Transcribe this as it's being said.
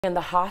In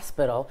the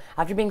hospital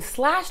after being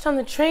slashed on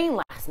the train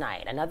last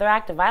night. Another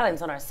act of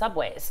violence on our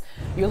subways.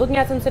 You're looking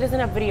at some Citizen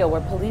Up video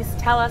where police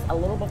tell us a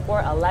little before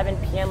 11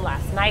 p.m.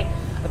 last night,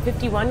 a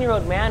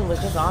 51-year-old man was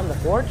just on the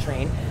 4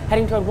 train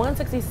heading toward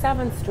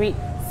 167th Street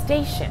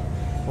Station.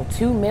 Well,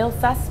 2 male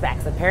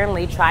suspects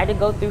apparently tried to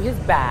go through his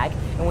bag,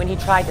 and when he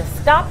tried to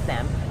stop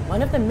them,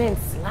 one of the men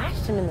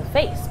slashed him in the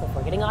face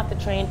before getting off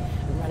the train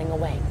and running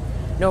away.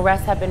 No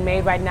arrests have been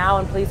made right now,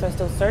 and police are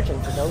still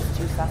searching for those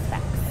 2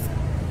 suspects.